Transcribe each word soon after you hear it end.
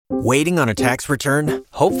Waiting on a tax return?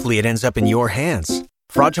 Hopefully it ends up in your hands.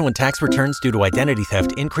 Fraudulent tax returns due to identity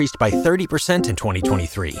theft increased by 30% in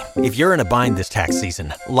 2023. If you're in a bind this tax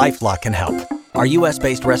season, LifeLock can help. Our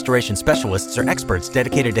U.S.-based restoration specialists are experts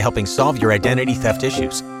dedicated to helping solve your identity theft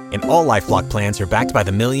issues. And all LifeLock plans are backed by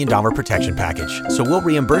the $1 Million Protection Package. So we'll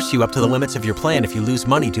reimburse you up to the limits of your plan if you lose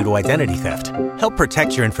money due to identity theft. Help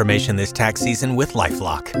protect your information this tax season with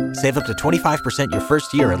LifeLock. Save up to 25% your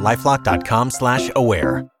first year at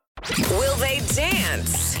LifeLock.com/aware. Will they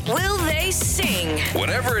dance? Will they sing?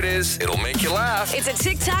 Whatever it is, it'll make you laugh. It's a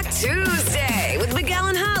TikTok Tuesday with Miguel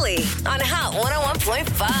and Holly on Hot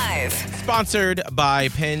 101.5. Sponsored by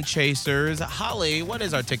Pen Chasers. Holly, what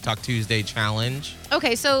is our TikTok Tuesday challenge?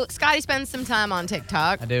 Okay, so Scotty spends some time on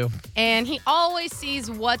TikTok. I do. And he always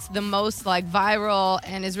sees what's the most viral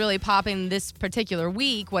and is really popping this particular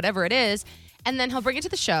week, whatever it is. And then he'll bring it to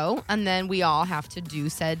the show, and then we all have to do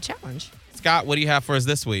said challenge. Scott, what do you have for us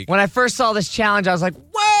this week? When I first saw this challenge, I was like,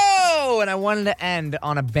 whoa! And I wanted to end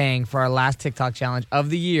on a bang for our last TikTok challenge of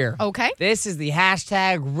the year. Okay. This is the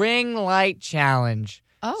hashtag ring light challenge.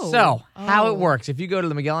 Oh. So, how it works, if you go to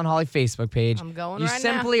the Miguel and Holly Facebook page, I'm going you right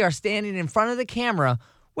simply are standing in front of the camera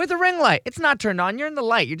with a ring light. It's not turned on. You're in the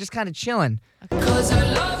light. You're just kind of chilling.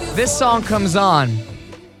 This song comes on.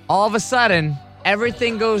 All of a sudden,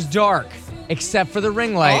 everything goes dark. Except for the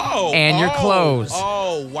ring light and your clothes.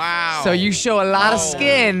 Oh, wow. So you show a lot of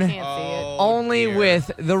skin Can't see it. only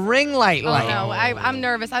with the ring light Oh, light. no, I'm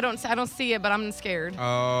nervous. I don't see it, but I'm scared.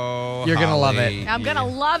 Oh, You're gonna love Holly. it. I'm going to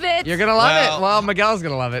love it. You're going to love Well, it. Well, Miguel's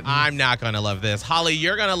going to love it. I'm not going to love this. Holly,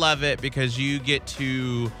 you're going to love it because you get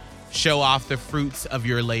to show off the fruits of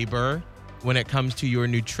your labor when it comes to your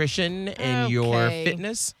nutrition and your Okay.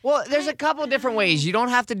 fitness. Well, there's a couple different ways. You don't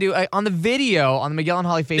have to do on the video on the Miguel and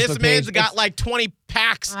Holly Facebook This page. man's got 20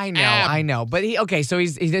 packs. I know, ab. I know. But he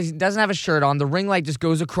doesn't have a shirt on. The ring light just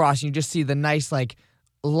goes across and you just see the nice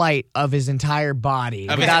light of his entire body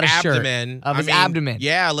Of without his a shirt. abdomen. Of his I mean, abdomen.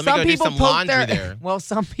 yeah, let me go do some poke laundry there. Well,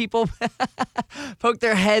 some people poke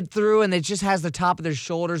their head through and it just has the top of their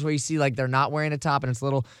shoulders where you see they're not wearing a top and it's a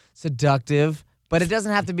little seductive. But it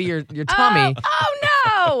doesn't have to be your tummy. Oh,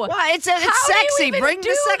 no. Well, it's How do you sexy. even Bring the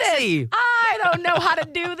do sexy. This? I don't know how to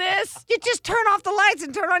do this. You just turn off the lights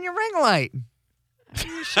and turn on your ring light.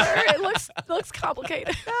 Sure, it looks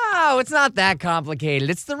complicated. No, it's not that complicated.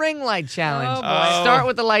 It's the ring light challenge. Oh, boy. Start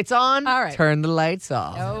with the lights on. All right. Turn the lights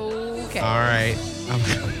off. Okay. All right.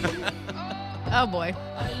 Oh, boy.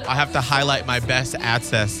 I have to highlight my best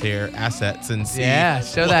assets and see. Yeah,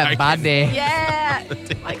 show what that I can- body. Yeah.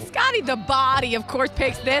 Scotty the body, of course,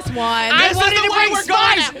 picks this one. I wanted to bring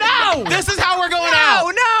spice. No. This is how we're going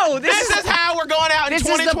out. No. This is how we're going out in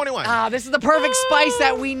 2021. This is the perfect spice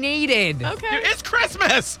that we needed. Okay. Dude, it's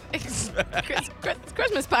Christmas. It's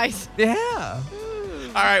Christmas spice. Yeah.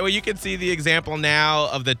 All right, well, you can see the example now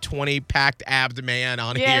of the 20-packed abs man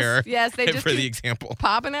on here. Yes, they just for the keep example.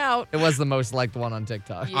 popping out. It was the most liked one on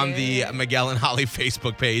TikTok. Yeah. On the Miguel and Holly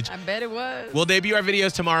Facebook page. I bet it was. We'll debut our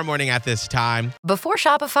videos tomorrow morning at this time. Before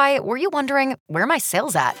Shopify, were you wondering, where are my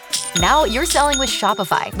sales at? Now you're selling with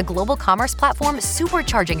Shopify, the global commerce platform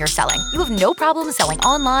supercharging your selling. You have no problem selling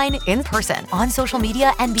online, in person, on social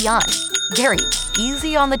media, and beyond. Gary,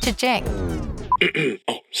 easy on the cha-ching.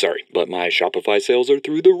 Oh, sorry, but my Shopify sales are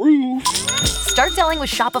through the roof. Start selling with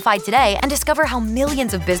Shopify today and discover how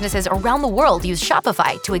millions of businesses around the world use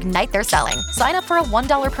Shopify to ignite their selling. Sign up for a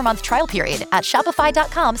 $1 per month trial period at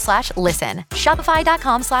shopify.com/listen.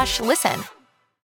 Shopify.com/listen.